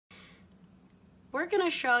we're going to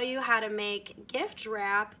show you how to make gift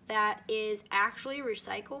wrap that is actually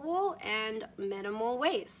recyclable and minimal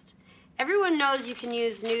waste. Everyone knows you can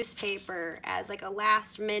use newspaper as like a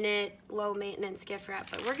last minute, low maintenance gift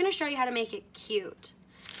wrap, but we're going to show you how to make it cute,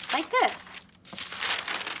 like this.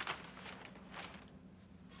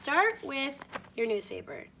 Start with your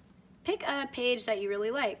newspaper. Pick a page that you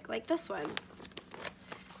really like this one.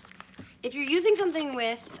 If you're using something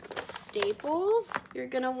with staples, you're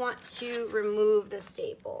going to want to remove the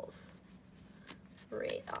staples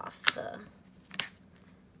right off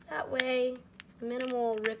that way,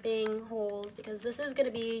 minimal ripping holes, because this is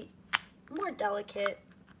going to be more delicate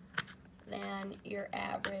than your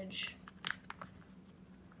average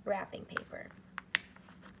wrapping paper.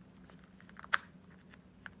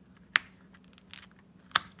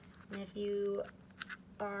 And if you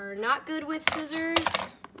are not good with scissors,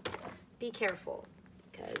 be careful,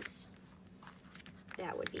 because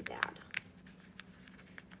that would be bad.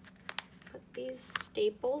 Put these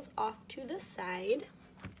staples off to the side.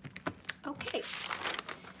 Okay,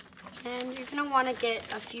 and you're going to want to get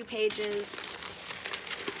a few pages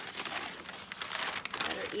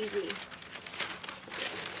that are easy to do.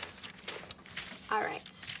 All right.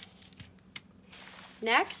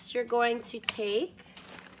 Next, you're going to take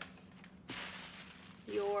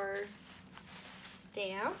your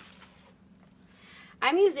stamps.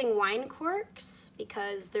 I'm using wine corks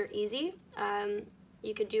because they're easy.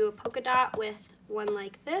 You could do a polka dot with one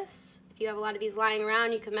like this. If you have a lot of these lying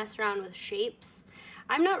around, you can mess around with shapes.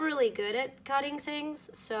 I'm not really good at cutting things,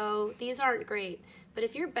 so these aren't great. But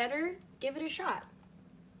if you're better, give it a shot.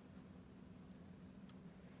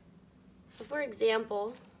 So for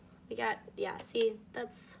example, we got, yeah, see,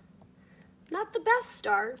 that's not the best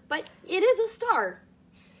star, but it is a star.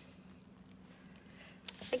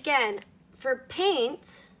 Again, for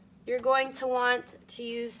paint, you're going to want to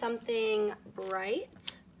use something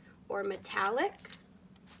bright or metallic,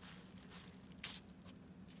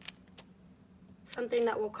 something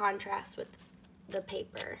that will contrast with the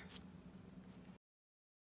paper.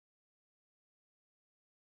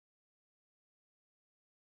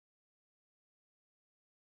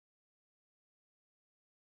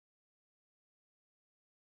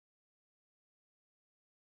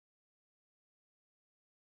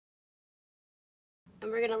 And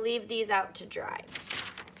we're going to leave these out to dry.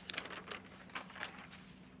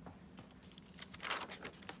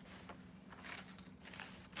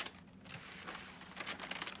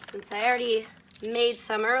 Since I already made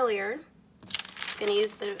some earlier, I'm going to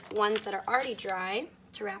use the ones that are already dry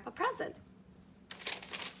to wrap a present.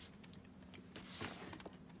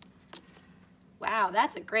 Wow,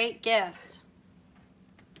 that's a great gift.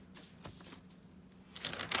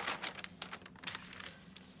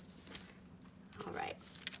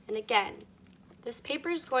 And again, this paper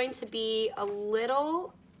is going to be a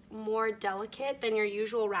little more delicate than your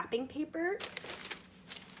usual wrapping paper,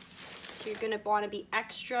 so you're going to want to be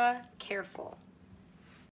extra careful.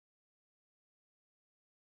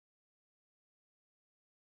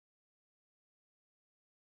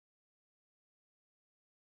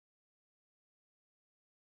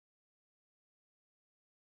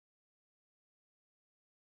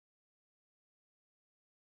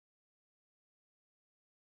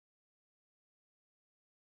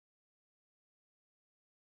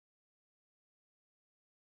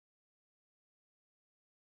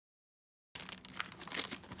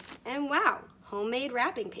 And wow, homemade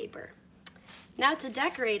wrapping paper. Now to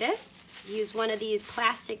decorate it, use one of these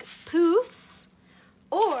plastic poofs,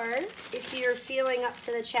 or if you're feeling up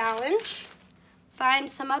to the challenge, find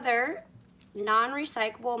some other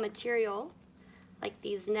non-recyclable material, like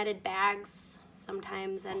these netted bags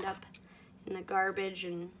sometimes end up in the garbage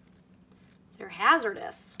and they're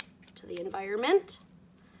hazardous to the environment.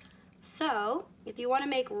 So if you want to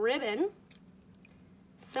make ribbon,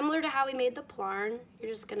 similar to how we made the plarn,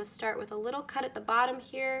 you're just going to start with a little cut at the bottom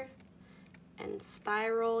here and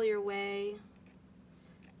spiral your way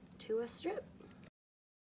to a strip.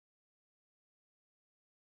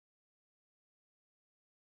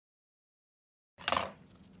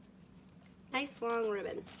 Nice long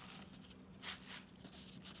ribbon.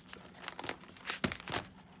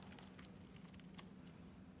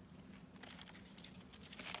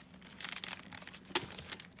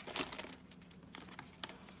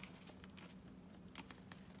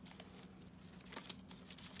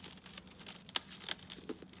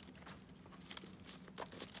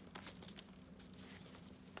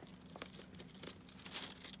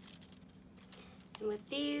 And with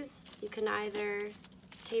these, you can either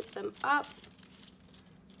tape them up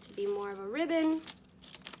to be more of a ribbon.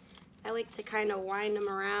 I like to kind of wind them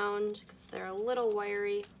around because they're a little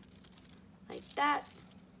wiry, like that.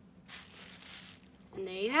 And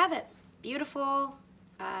there you have it. Beautiful,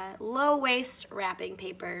 low waste wrapping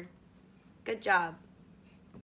paper. Good job.